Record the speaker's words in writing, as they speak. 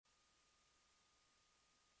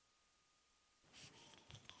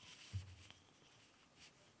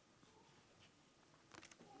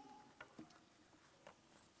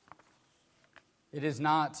It is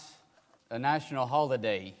not a national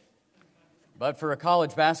holiday, but for a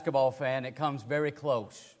college basketball fan, it comes very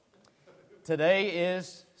close. Today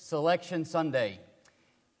is Selection Sunday,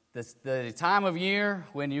 the time of year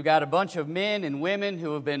when you got a bunch of men and women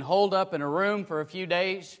who have been holed up in a room for a few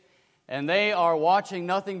days, and they are watching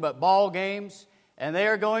nothing but ball games, and they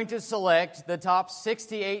are going to select the top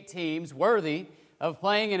 68 teams worthy of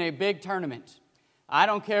playing in a big tournament. I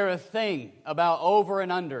don't care a thing about over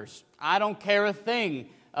and unders. I don't care a thing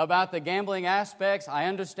about the gambling aspects. I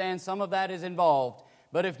understand some of that is involved.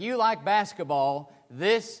 But if you like basketball,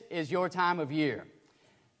 this is your time of year.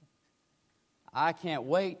 I can't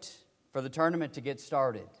wait for the tournament to get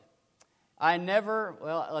started. I've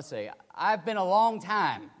been a long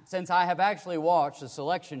time since I have actually watched a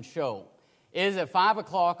selection show. It is at 5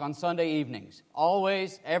 o'clock on Sunday evenings,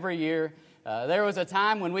 always, every year. There was a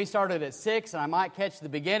time when we started at 6, and I might catch the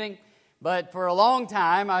beginning, but for a long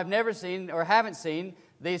time, I've never seen or haven't seen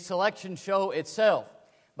the selection show itself.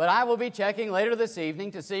 But I will be checking later this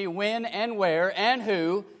evening to see when and where and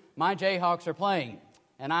who my Jayhawks are playing,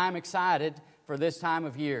 and I'm excited for this time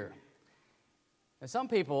of year. Now, some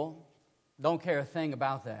people don't care a thing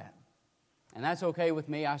about that, and that's okay with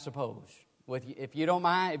me, I suppose. If you don't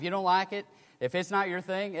mind, if you don't like it, if it's not your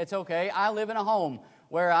thing, it's okay. I live in a home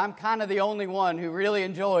where I'm kind of the only one who really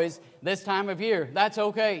enjoys this time of year. That's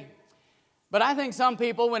okay. But I think some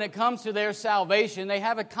people, when it comes to their salvation, they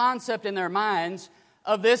have a concept in their minds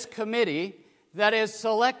of this committee that is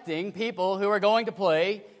selecting people who are going to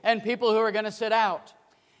play and people who are going to sit out.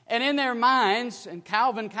 And in their minds, and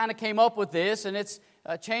Calvin kind of came up with this, and it's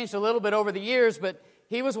changed a little bit over the years, but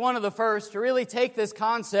he was one of the first to really take this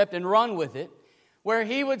concept and run with it, where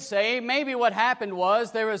he would say maybe what happened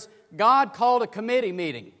was God called a committee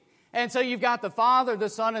meeting. And so you've got the Father, the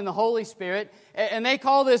Son, and the Holy Spirit, and they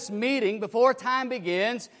call this meeting before time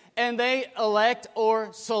begins, and they elect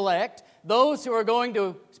or select those who are going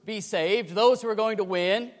to be saved, those who are going to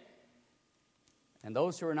win, and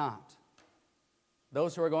those who are not,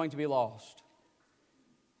 those who are going to be lost.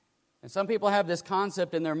 And some people have this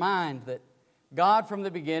concept in their mind that God from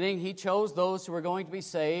the beginning, He chose those who were going to be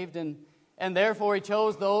saved, and therefore He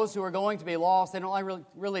chose those who are going to be lost. They don't like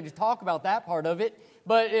really to talk about that part of it.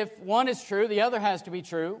 But if one is true, the other has to be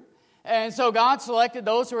true. And so God selected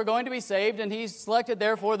those who were going to be saved, and He selected,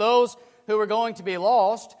 therefore, those who were going to be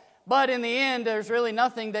lost. But in the end, there's really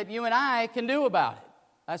nothing that you and I can do about it.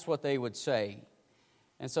 That's what they would say.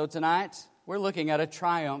 And so tonight, we're looking at a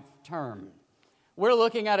triumph term. We're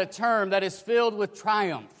looking at a term that is filled with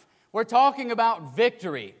triumph. We're talking about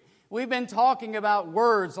victory. We've been talking about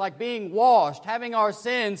words like being washed, having our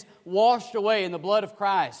sins washed away in the blood of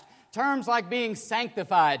Christ. Terms like being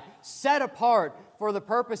sanctified, set apart for the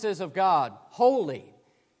purposes of God, holy.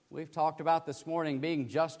 We've talked about this morning being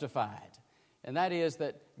justified. And that is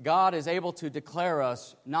that God is able to declare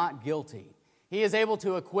us not guilty. He is able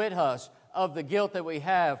to acquit us of the guilt that we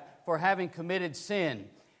have for having committed sin.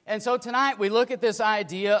 And so tonight we look at this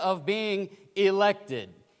idea of being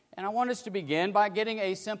elected. And I want us to begin by getting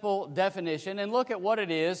a simple definition and look at what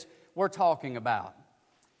it is we're talking about.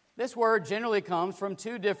 This word generally comes from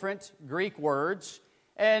two different Greek words.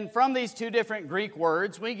 And from these two different Greek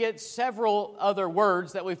words, we get several other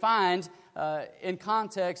words that we find in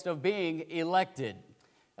context of being elected.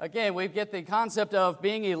 Again, we get the concept of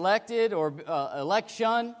being elected or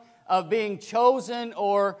election, of being chosen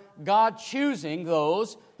or God choosing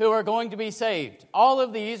those who are going to be saved. All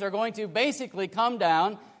of these are going to basically come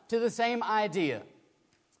down to the same idea.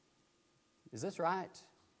 Is this right?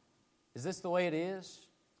 Is this the way it is?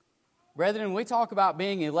 Brethren, when we talk about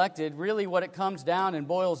being elected, really what it comes down and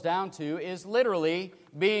boils down to is literally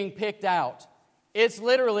being picked out. It's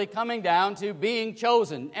literally coming down to being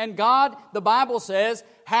chosen. And God, the Bible says,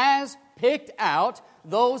 has picked out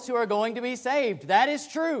those who are going to be saved. That is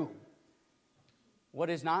true. What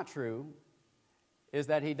is not true is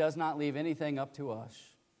that He does not leave anything up to us.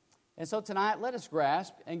 And so tonight, let us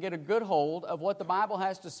grasp and get a good hold of what the Bible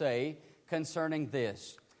has to say concerning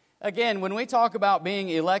this. Again, when we talk about being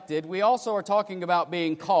elected, we also are talking about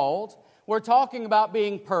being called. We're talking about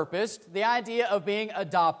being purposed, the idea of being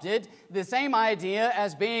adopted, the same idea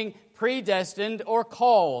as being predestined or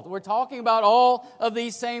called. We're talking about all of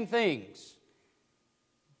these same things.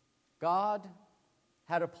 God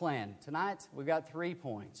had a plan. Tonight, we've got 3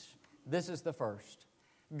 points. This is the first.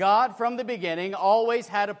 God, from the beginning, always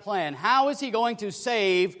had a plan. How is He going to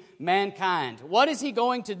save mankind? What is He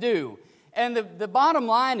going to do? And the bottom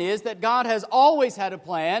line is that God has always had a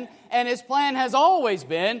plan, and His plan has always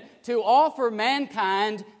been to offer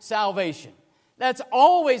mankind salvation. That's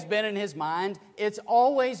always been in His mind. It's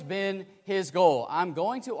always been His goal. I'm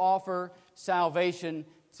going to offer salvation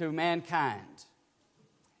to mankind.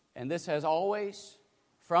 And this has always,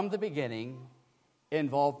 from the beginning,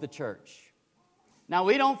 involved the church. Now,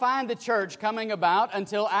 we don't find the church coming about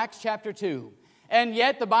until Acts chapter 2. And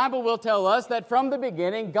yet, the Bible will tell us that from the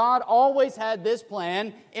beginning, God always had this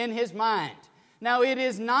plan in His mind. Now, it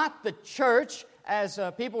is not the church, as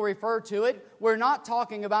people refer to it. We're not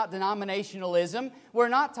talking about denominationalism. We're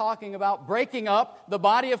not talking about breaking up the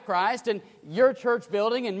body of Christ and your church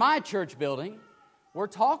building and my church building. We're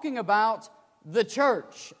talking about the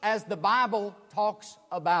church as the Bible talks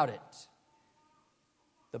about it.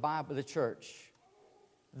 The Bible, the church.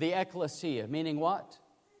 The ecclesia, meaning what?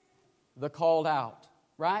 The called out,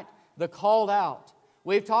 right? The called out.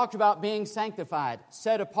 We've talked about being sanctified,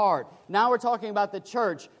 set apart. Now we're talking about the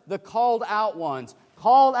church, the called out ones.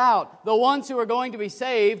 Called out, the ones who are going to be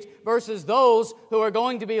saved versus those who are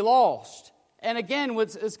going to be lost. And again,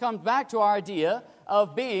 this comes back to our idea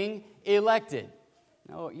of being elected.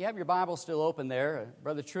 Now, you have your Bible still open there.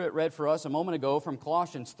 Brother Truett read for us a moment ago from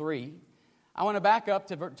Colossians 3. I want to back up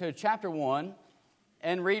to chapter 1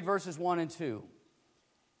 and read verses 1 and 2.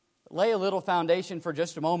 Lay a little foundation for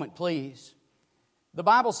just a moment, please. The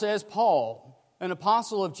Bible says, Paul, an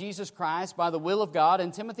apostle of Jesus Christ by the will of God,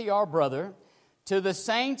 and Timothy our brother, to the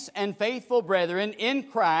saints and faithful brethren in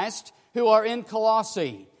Christ who are in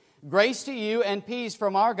Colossae, grace to you and peace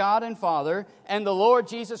from our God and Father and the Lord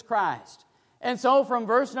Jesus Christ. And so from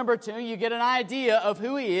verse number 2, you get an idea of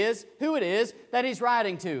who it is that he's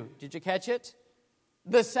writing to. Did you catch it?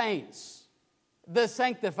 The saints, the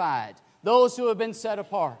sanctified, those who have been set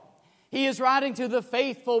apart. He is writing to the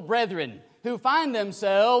faithful brethren who find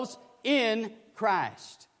themselves in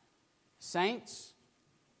Christ. Saints,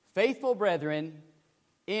 faithful brethren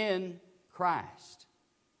in Christ.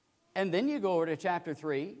 And then you go over to chapter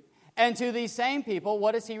 3, and to these same people,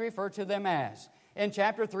 what does he refer to them as? In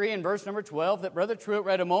chapter 3 and verse number 12 that Brother Truett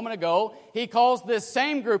read a moment ago, he calls this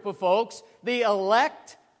same group of folks the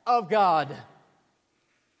elect of God.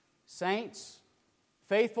 Saints,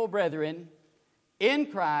 faithful brethren in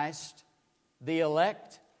Christ, the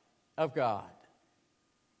elect of God.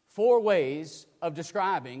 4 ways of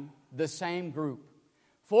describing the same group.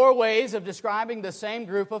 4 ways of describing the same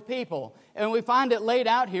group of people. And we find it laid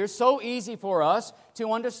out here so easy for us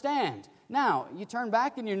to understand. Now, you turn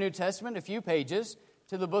back in your New Testament a few pages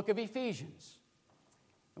to the book of Ephesians.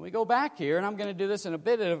 And we go back here, and I'm going to do this in a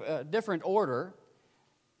bit of a different order.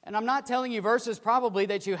 And I'm not telling you verses probably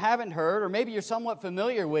that you haven't heard or maybe you're somewhat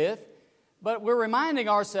familiar with, but we're reminding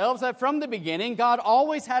ourselves that from the beginning, God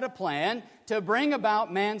always had a plan to bring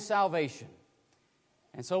about man's salvation.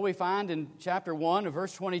 And so we find in chapter 1 of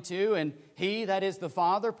verse 22, and He, that is the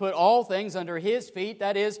Father, put all things under His feet,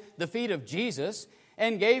 that is, the feet of Jesus,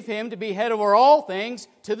 and gave Him to be head over all things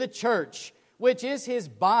to the church, which is His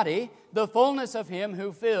body, the fullness of Him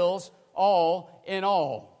who fills all in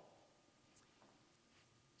all.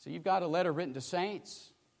 So you've got a letter written to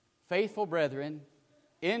saints, faithful brethren,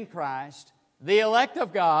 in Christ, the elect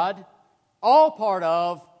of God, all part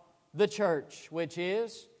of the church, which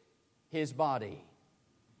is His body.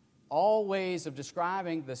 All ways of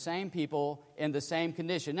describing the same people in the same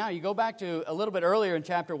condition. Now, you go back to a little bit earlier in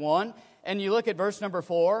chapter 1, and you look at verse number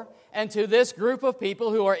 4, and to this group of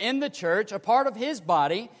people who are in the church, a part of His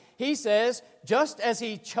body, He says, just as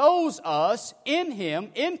He chose us in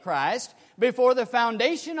Him, in Christ, before the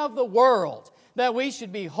foundation of the world, that we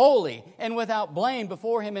should be holy and without blame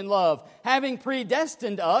before Him in love, having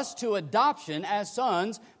predestined us to adoption as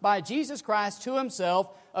sons by Jesus Christ to Himself,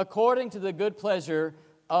 according to the good pleasure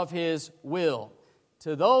of His will.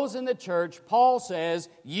 To those in the church, Paul says,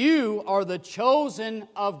 you are the chosen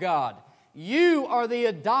of God. You are the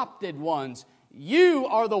adopted ones. You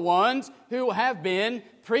are the ones who have been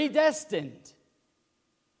predestined.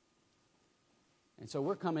 And so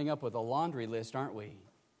we're coming up with a laundry list, aren't we,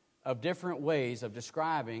 of different ways of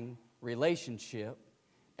describing relationship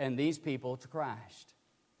and these people to Christ.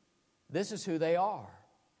 This is who they are.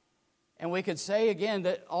 And we could say again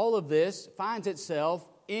that all of this finds itself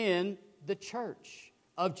in the church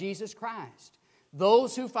of Jesus Christ.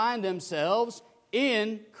 Those who find themselves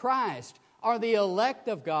in Christ are the elect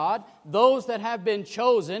of God, those that have been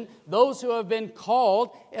chosen, those who have been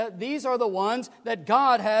called. These are the ones that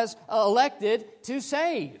God has elected to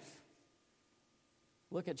save.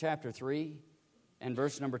 Look at chapter 3 and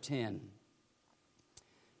verse number 10.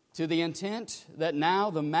 To the intent that now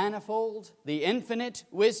the manifold, the infinite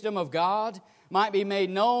wisdom of God might be made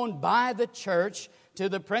known by the church to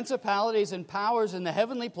the principalities and powers in the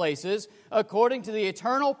heavenly places, according to the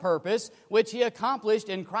eternal purpose which He accomplished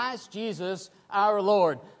in Christ Jesus our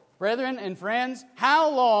Lord. Brethren and friends,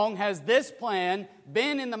 how long has this plan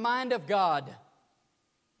been in the mind of God?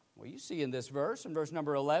 Well, you see in this verse, in verse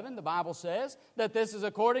number 11, the Bible says that this is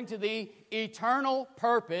according to the eternal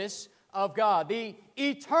purpose of God. The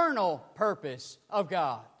eternal purpose of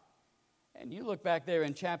God. And you look back there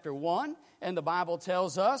in chapter 1, and the Bible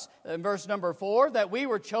tells us in verse number 4 that we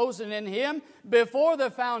were chosen in Him before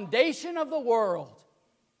the foundation of the world.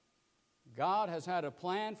 God has had a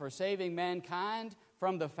plan for saving mankind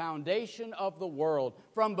from the foundation of the world.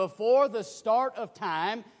 From before the start of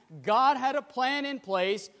time, God had a plan in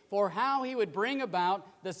place for how He would bring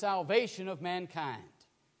about the salvation of mankind.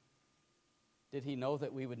 Did He know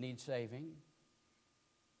that we would need saving?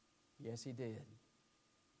 Yes, He did.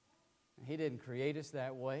 He didn't create us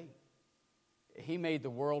that way. He made the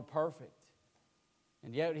world perfect.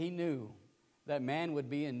 And yet He knew that man would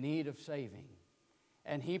be in need of saving.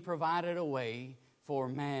 And He provided a way for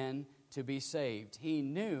man to be saved. He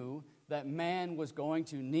knew that man was going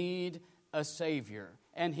to need a Savior.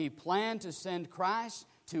 And He planned to send Christ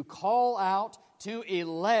to call out, to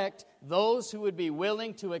elect those who would be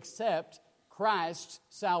willing to accept Christ's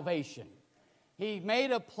salvation. He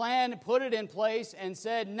made a plan, put it in place, and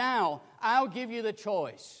said, now, I'll give you the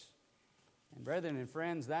choice. And brethren and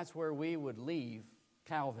friends, that's where we would leave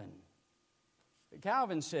Calvin.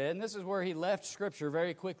 Calvin said, and this is where he left Scripture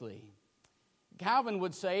very quickly, Calvin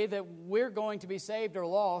would say that we're going to be saved or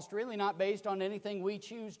lost really not based on anything we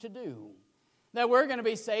choose to do. That we're going to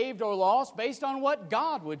be saved or lost based on what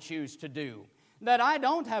God would choose to do. That I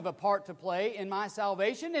don't have a part to play in my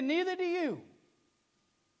salvation, and neither do you.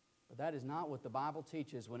 But that is not what the Bible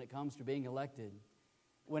teaches when it comes to being elected,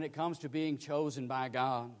 when it comes to being chosen by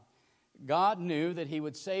God. God knew that He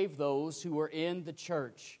would save those who were in the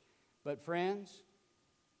church. But friends,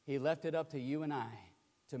 He left it up to you and I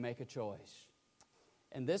to make a choice.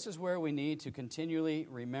 And this is where we need to continually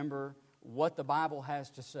remember what the Bible has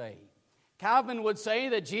to say. Calvin would say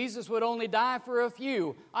that Jesus would only die for a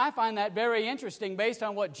few. I find that very interesting based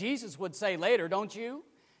on what Jesus would say later, don't you?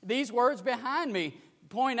 These words behind me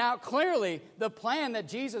point out clearly the plan that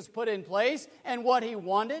Jesus put in place and what He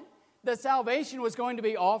wanted. The salvation was going to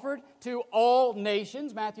be offered to all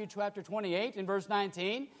nations, Matthew chapter 28 and verse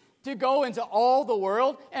 19, to go into all the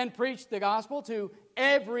world and preach the gospel to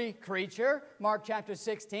every creature, Mark chapter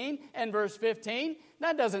 16 and verse 15.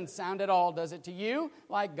 That doesn't sound at all, does it, to you,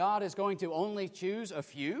 like God is going to only choose a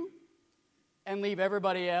few and leave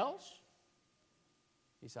everybody else?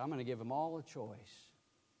 He said, I'm going to give them all a choice.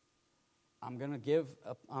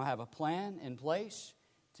 I'll have a plan in place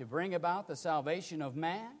to bring about the salvation of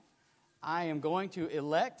man. I am going to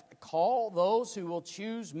call those who will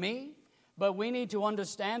choose me. But we need to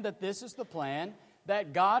understand that this is the plan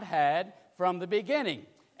that God had from the beginning.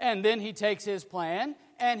 And then He takes His plan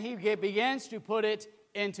and He begins to put it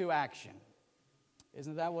into action.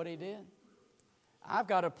 Isn't that what He did? I've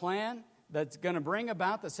got a plan that's going to bring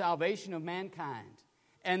about the salvation of mankind.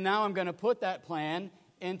 And now I'm going to put that plan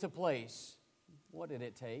into place. What did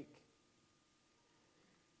it take?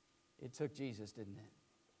 It took Jesus, didn't it?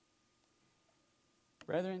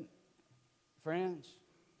 Brethren, friends,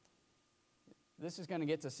 this is going to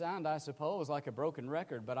get to sound, I suppose, like a broken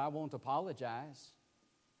record, but I won't apologize.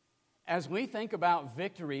 As we think about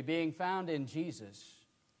victory being found in Jesus,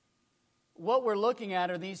 what we're looking at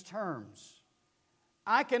are these terms.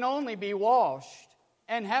 I can only be washed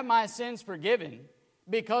and have my sins forgiven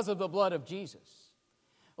because of the blood of Jesus.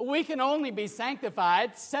 We can only be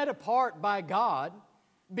sanctified, set apart by God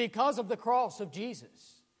because of the cross of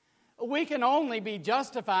Jesus. We can only be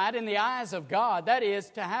justified in the eyes of God, that is,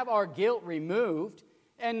 to have our guilt removed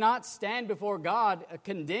and not stand before God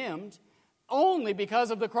condemned, only because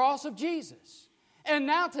of the cross of Jesus. And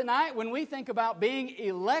now tonight, when we think about being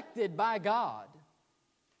elected by God,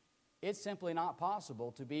 it's simply not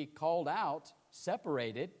possible to be called out,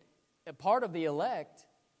 separated, a part of the elect,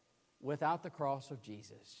 without the cross of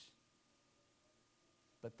Jesus.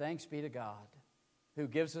 But thanks be to God, who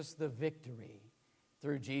gives us the victory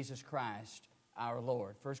through Jesus Christ our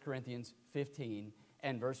Lord. 1 Corinthians 15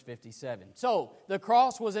 and verse 57. So, the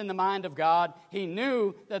cross was in the mind of God. He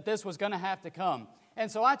knew that this was going to have to come. And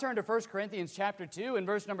so I turn to 1 Corinthians chapter 2 and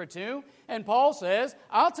verse number 2, and Paul says,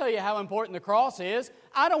 I'll tell you how important the cross is.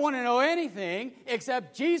 I don't want to know anything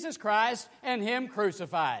except Jesus Christ and Him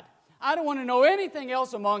crucified. I don't want to know anything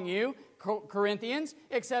else among you, Corinthians,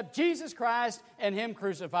 except Jesus Christ and Him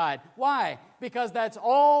crucified. Why? Because that's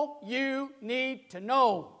all you need to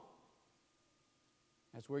know.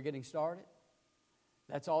 As we're getting started,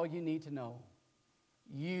 that's all you need to know.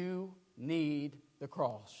 You need the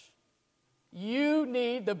cross. You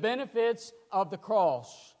need the benefits of the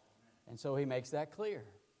cross. And so he makes that clear.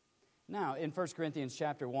 Now, in 1 Corinthians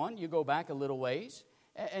chapter 1, you go back a little ways,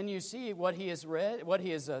 and you see what he has read, what he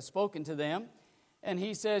has spoken to them. And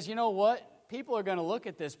he says, you know what? People are going to look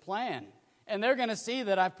at this plan, and they're going to see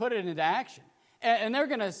that I've put it into action. And they're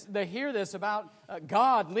going to hear this about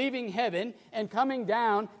God leaving heaven and coming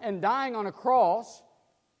down and dying on a cross.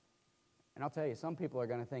 And I'll tell you, some people are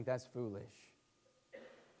going to think that's foolish.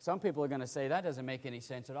 Some people are going to say that doesn't make any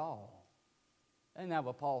sense at all. Isn't that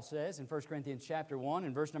what Paul says in 1 Corinthians chapter 1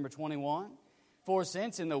 and verse number 21? For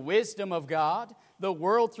since in the wisdom of God, the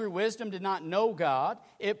world through wisdom did not know God,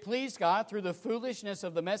 it pleased God through the foolishness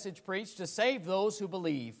of the message preached to save those who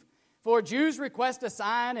believe. For Jews request a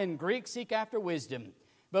sign and Greeks seek after wisdom.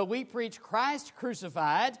 But we preach Christ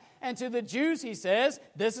crucified, and to the Jews, he says,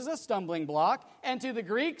 this is a stumbling block, and to the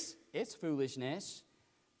Greeks, it's foolishness.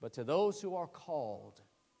 But to those who are called,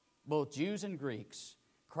 both Jews and Greeks,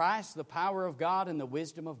 Christ, the power of God and the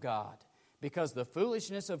wisdom of God, because the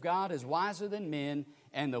foolishness of God is wiser than men,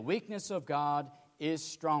 and the weakness of God is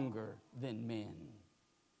stronger than men.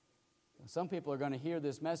 Some people are going to hear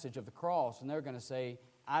this message of the cross, and they're going to say,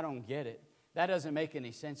 I don't get it. That doesn't make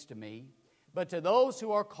any sense to me. But to those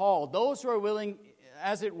who are called, those who are willing,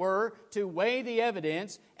 as it were, to weigh the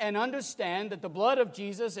evidence and understand that the blood of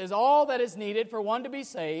Jesus is all that is needed for one to be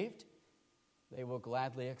saved, they will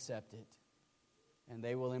gladly accept it, and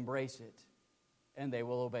they will embrace it, and they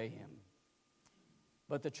will obey Him.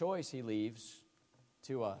 But the choice He leaves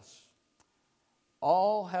to us.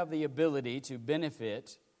 All have the ability to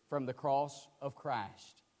benefit from the cross of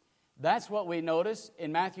Christ. That's what we notice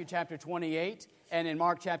in Matthew chapter 28 and in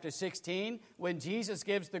Mark chapter 16 when Jesus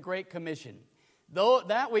gives the Great Commission. Though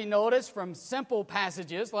that we notice from simple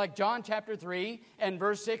passages like John chapter 3 and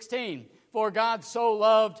verse 16. For God so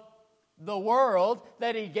loved the world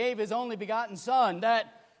that He gave His only begotten Son,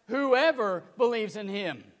 that whoever believes in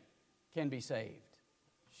Him can be saved,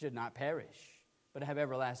 should not perish, but have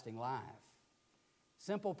everlasting life.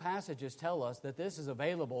 Simple passages tell us that this is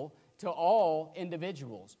available to all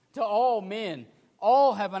individuals, to all men.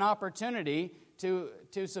 All have an opportunity to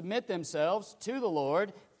submit themselves to the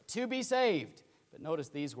Lord to be saved. But notice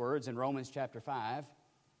these words in Romans chapter 5,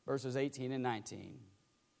 verses 18 and 19.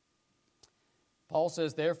 Paul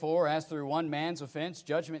says, therefore, as through one man's offense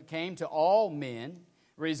judgment came to all men,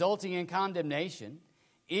 resulting in condemnation,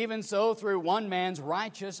 even so through one man's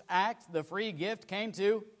righteous act the free gift came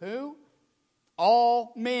to who?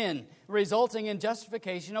 All men, resulting in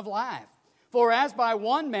justification of life. For as by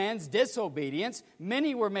one man's disobedience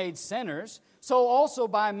many were made sinners, so also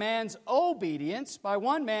by one man's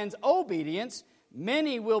obedience,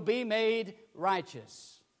 many will be made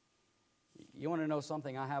righteous. You want to know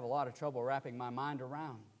something I have a lot of trouble wrapping my mind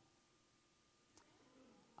around?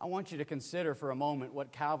 I want you to consider for a moment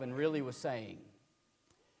what Calvin really was saying.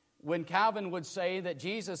 When Calvin would say that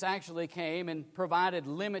Jesus actually came and provided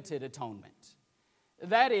limited atonement.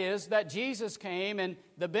 That is, that Jesus came and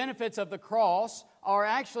the benefits of the cross are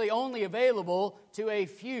actually only available to a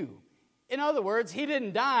few. In other words, He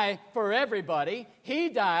didn't die for everybody. He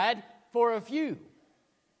died for a few.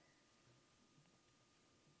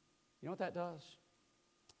 You know what that does?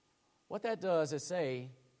 What that does is say,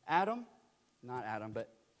 Adam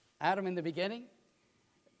in the beginning,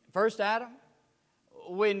 first Adam,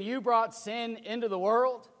 when you brought sin into the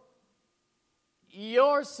world,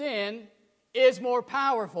 your sin is more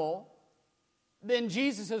powerful than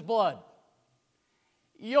Jesus' blood.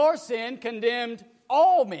 Your sin condemned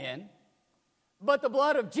all men, but the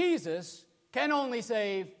blood of Jesus can only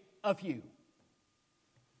save a few.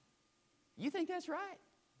 You think that's right?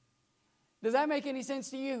 Does that make any sense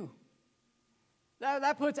to you?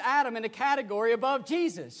 That puts Adam in a category above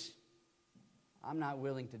Jesus. I'm not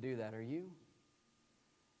willing to do that, are you?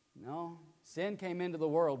 No, sin came into the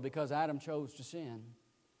world because Adam chose to sin.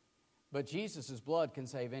 But Jesus' blood can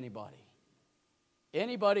save anybody.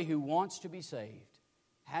 Anybody who wants to be saved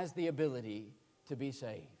has the ability to be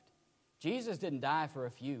saved. Jesus didn't die for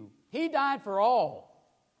a few. He died for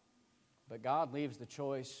all. But God leaves the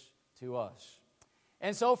choice to us.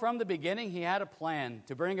 And so from the beginning, He had a plan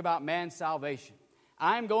to bring about man's salvation.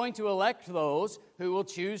 I'm going to elect those who will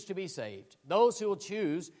choose to be saved, those who will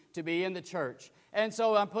choose to be in the church. And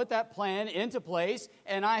so I put that plan into place,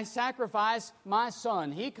 and I sacrifice my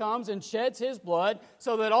Son. He comes and sheds His blood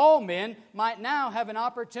so that all men might now have an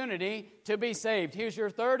opportunity to be saved. Here's your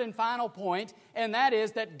third and final point, and that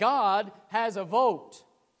is that God has a vote.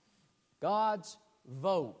 God's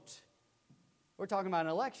vote. We're talking about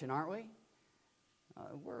an election, aren't we?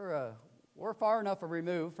 We're far enough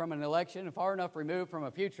removed from an election and far enough removed from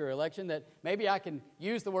a future election that maybe I can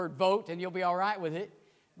use the word vote and you'll be all right with it.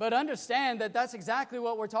 But understand that that's exactly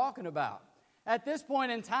what we're talking about. At this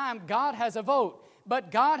point in time, God has a vote.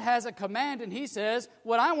 But God has a command, and He says,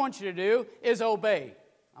 what I want you to do is obey.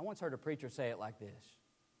 I once heard a preacher say it like this.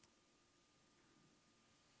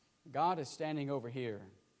 God is standing over here,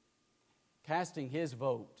 casting His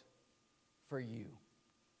vote for you.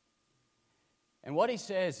 And what He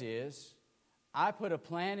says is, I put a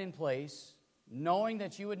plan in place, knowing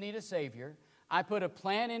that you would need a Savior. I put a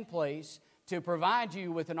plan in place to provide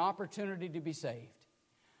you with an opportunity to be saved.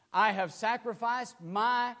 I have sacrificed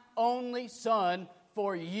my only Son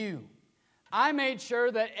for you. I made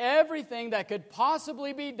sure that everything that could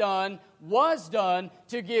possibly be done was done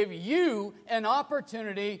to give you an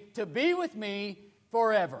opportunity to be with me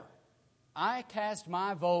forever. I cast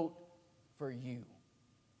my vote for you.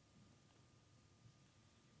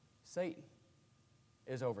 Satan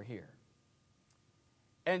is over here.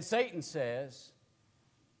 And Satan says,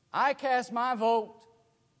 I cast my vote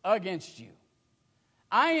against you.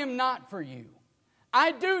 I am not for you.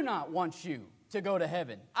 I do not want you to go to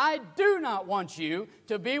heaven. I do not want you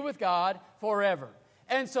to be with God forever.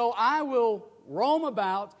 And so I will roam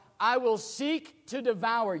about. I will seek to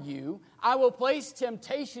devour you. I will place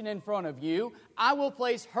temptation in front of you. I will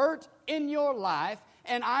place hurt in your life.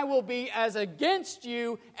 And I will be as against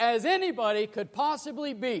you as anybody could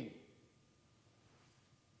possibly be.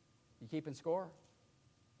 You keeping score?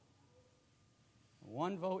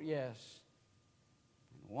 One vote yes.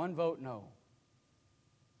 One vote no.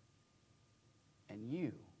 And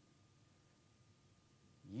you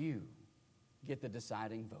get the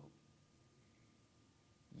deciding vote.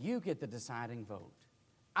 You get the deciding vote.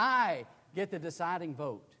 I get the deciding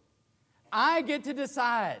vote. I get to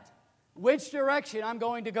decide which direction I'm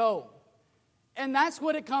going to go. And that's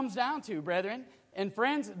what it comes down to, brethren and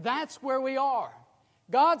friends. That's where we are.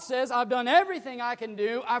 God says, I've done everything I can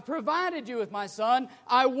do. I've provided you with my Son.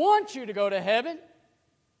 I want you to go to heaven.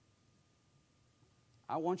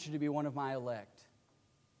 I want you to be one of my elect.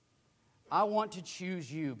 I want to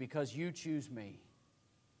choose you because you choose me.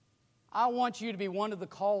 I want you to be one of the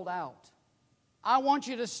called out. I want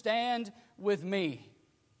you to stand with me.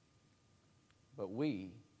 But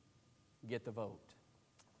we get the vote.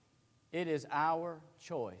 It is our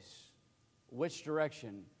choice which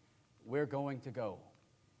direction we're going to go.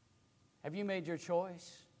 Have you made your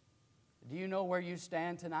choice? Do you know where you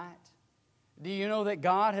stand tonight? Do you know that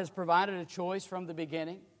God has provided a choice from the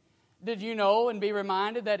beginning? Did you know and be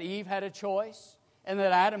reminded that Eve had a choice and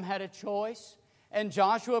that Adam had a choice? And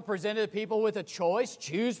Joshua presented the people with a choice.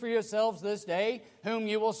 Choose for yourselves this day whom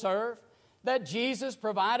you will serve. That Jesus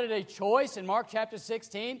provided a choice in Mark chapter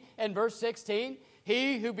 16 and verse 16.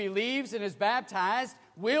 He who believes and is baptized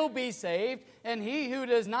will be saved, and he who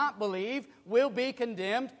does not believe will be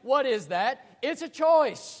condemned. What is that? It's a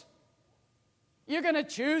choice. You're going to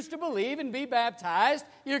choose to believe and be baptized.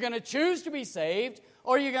 You're going to choose to be saved,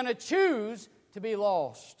 or you're going to choose to be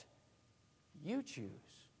lost. You choose.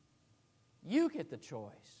 You get the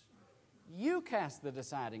choice. You cast the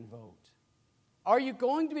deciding vote. Are you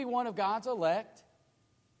going to be one of God's elect,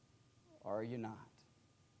 or are you not?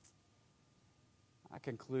 I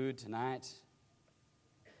conclude tonight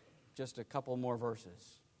just a couple more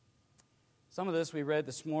verses. Some of this we read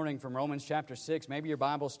this morning from Romans chapter 6. Maybe your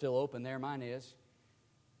Bible's still open there. Mine is.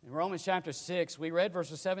 In Romans chapter 6, we read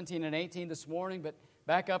verses 17 and 18 this morning, but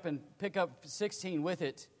back up and pick up 16 with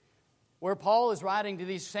it, where Paul is writing to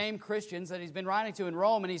these same Christians that he's been writing to in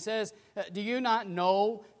Rome, and he says, do you not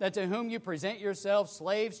know that to whom you present yourselves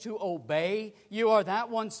slaves to obey, you are that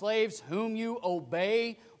one slaves whom you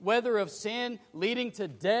obey, whether of sin leading to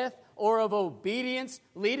death or of obedience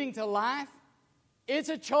leading to life? It's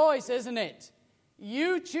a choice, isn't it?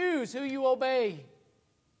 You choose who you obey.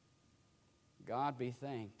 God be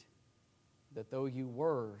thanked that though you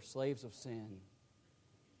were slaves of sin,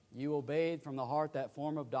 you obeyed from the heart that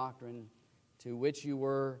form of doctrine to which you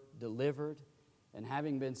were delivered, and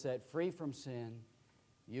having been set free from sin,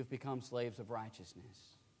 you've become slaves of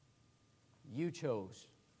righteousness. You chose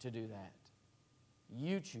to do that.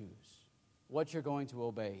 You choose what you're going to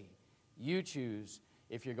obey. You choose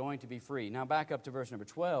if you're going to be free. Now back up to verse number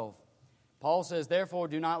 12. Paul says, therefore,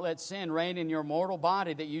 do not let sin reign in your mortal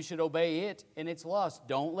body that you should obey it in its lust.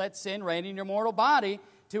 Don't let sin reign in your mortal body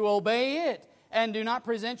to obey it. And do not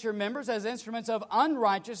present your members as instruments of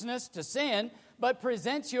unrighteousness to sin, but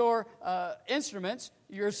present your instruments,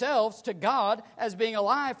 yourselves, to God as being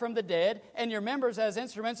alive from the dead, and your members as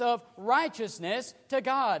instruments of righteousness to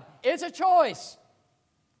God. It's a choice.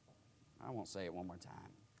 I won't say it one more time,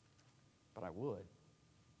 but I would.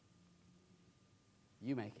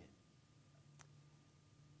 You make it.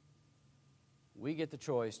 We get the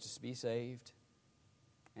choice to be saved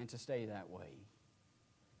and to stay that way.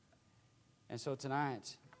 And so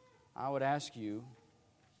tonight, I would ask you,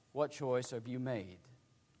 what choice have you made?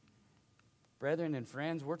 Brethren and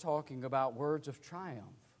friends, we're talking about words of triumph.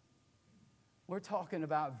 We're talking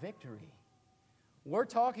about victory. We're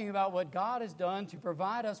talking about what God has done to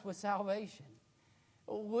provide us with salvation.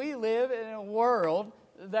 We live in a world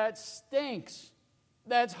that stinks,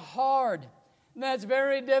 that's hard, that's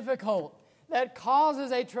very difficult, that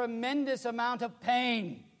causes a tremendous amount of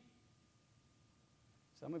pain.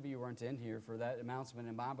 Some of you weren't in here for that announcement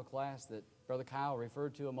in Bible class that Brother Kyle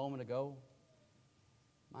referred to a moment ago.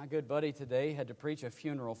 My good buddy today had to preach a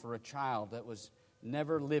funeral for a child that was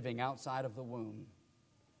never living outside of the womb.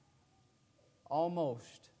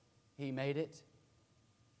 Almost he made it,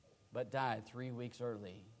 but died 3 weeks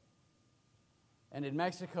early. And in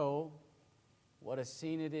Mexico, what a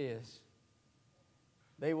scene it is.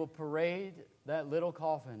 They will parade that little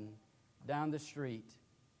coffin down the street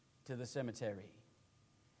to the cemetery.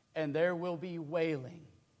 And there will be wailing.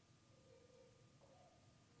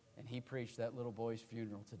 And he preached that little boy's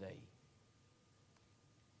funeral today.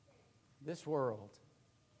 This world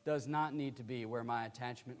does not need to be where my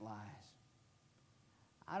attachment lies.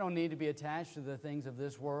 I don't need to be attached to the things of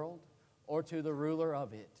this world or to the ruler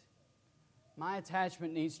of it. My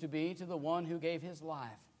attachment needs to be to the one who gave his life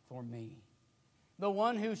for me, the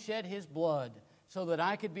one who shed his blood so that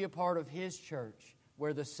I could be a part of his church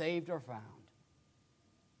where the saved are found.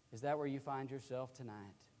 Is that where you find yourself tonight?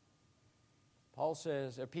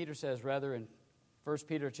 Peter says in 1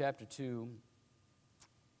 Peter chapter 2,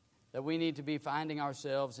 that we need to be finding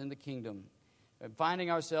ourselves in the kingdom,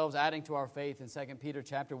 finding ourselves adding to our faith in 2 Peter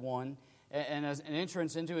chapter 1, and as an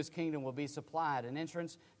entrance into his kingdom will be supplied, an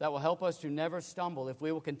entrance that will help us to never stumble. If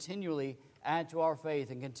we will continually add to our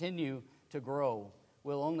faith and continue to grow,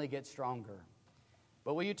 we'll only get stronger.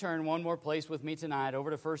 But will you turn one more place with me tonight over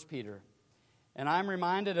to 1 Peter? And I'm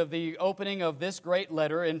reminded of the opening of this great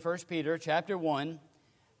letter in 1 Peter chapter 1,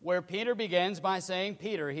 where Peter begins by saying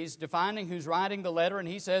Peter. He's defining who's writing the letter, and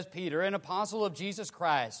he says, Peter, an apostle of Jesus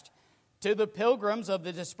Christ, to the pilgrims of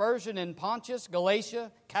the dispersion in Pontus,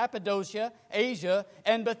 Galatia, Cappadocia, Asia,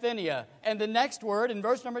 and Bithynia. And the next word in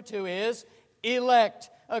verse number 2 is elect,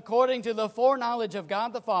 according to the foreknowledge of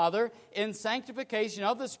God the Father, in sanctification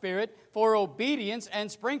of the Spirit, for obedience and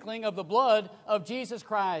sprinkling of the blood of Jesus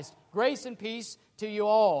Christ. Grace and peace to you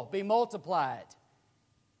all be multiplied.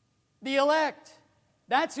 The elect,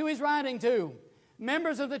 that's who he's writing to.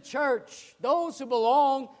 Members of the church, those who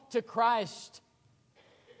belong to Christ.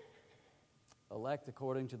 Elect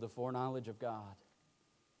according to the foreknowledge of God.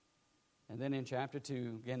 And then in chapter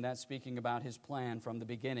 2, again, that's speaking about his plan from the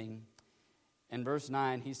beginning. In verse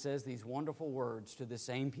 9, he says these wonderful words to the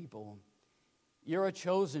same people. You're a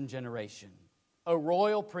chosen generation, a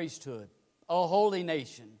royal priesthood, a holy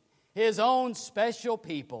nation, his own special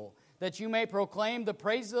people, that you may proclaim the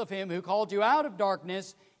praises of him who called you out of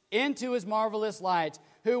darkness into his marvelous light,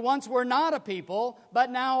 who once were not a people, but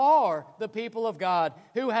now are the people of God,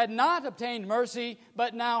 who had not obtained mercy,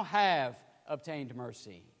 but now have obtained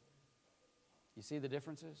mercy. You see the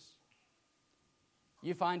differences?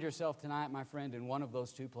 You find yourself tonight, my friend, in one of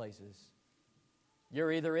those two places.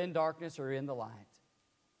 You're either in darkness or in the light.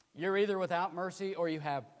 You're either without mercy or you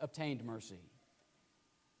have obtained mercy.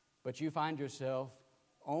 But you find yourself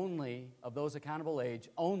only, of those accountable age,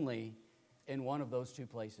 only in one of those two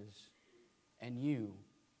places. And you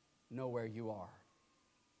know where you are.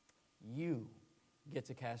 You get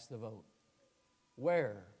to cast the vote.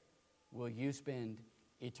 Where will you spend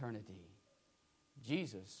eternity?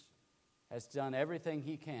 Jesus has done everything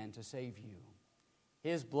he can to save you.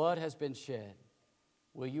 His blood has been shed.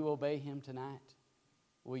 Will you obey him tonight?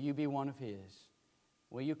 Will you be one of his?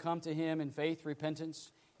 Will you come to him in faith,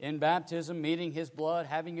 repentance, in baptism, meeting his blood,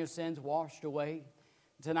 having your sins washed away?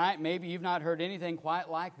 Tonight, maybe you've not heard anything quite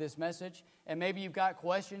like this message, and maybe you've got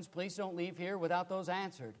questions. Please don't leave here without those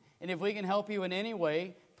answered. And if we can help you in any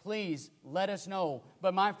way, please let us know.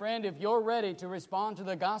 But my friend, if you're ready to respond to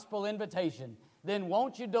the gospel invitation, then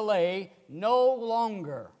won't you delay no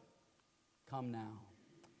longer? Come now.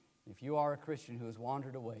 If you are a Christian who has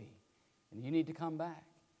wandered away and you need to come back,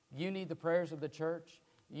 you need the prayers of the church,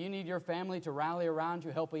 you need your family to rally around you,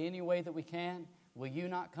 help you any way that we can, will you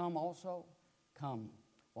not come also? Come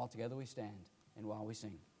while together we stand and while we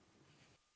sing.